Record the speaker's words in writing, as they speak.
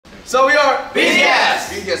So we are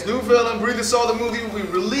BTS! BTS new film Breathe the Soul. The movie will be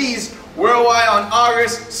released worldwide on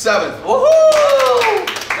August 7th. Woohoo!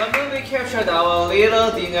 The movie captured our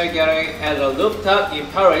little dinner gathering at a rooftop in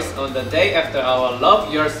Paris on the day after our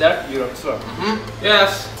Love Yourself Europe tour.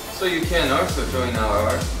 Yes, so you can also join our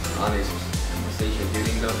honest conversation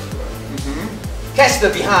during the tour. Catch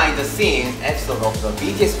the behind the scenes episode of the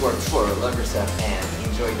BTS World Tour, Love Yourself, and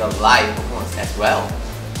enjoy the live performance as well.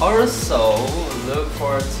 Also, look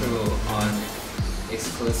forward to an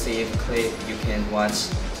exclusive clip you can watch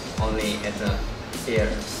only at the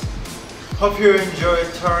theaters. Hope you enjoy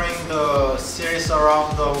touring the series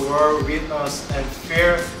around the world with us and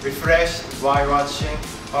feel refreshed while watching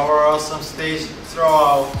our awesome stage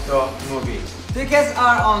throughout the movie. Tickets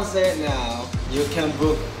are on sale now. You can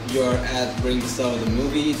book your at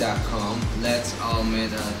bringsoulthemovie.com. Let's all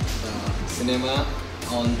meet at the cinema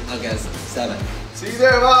on August 7th. See you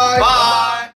there. Bye. Bye!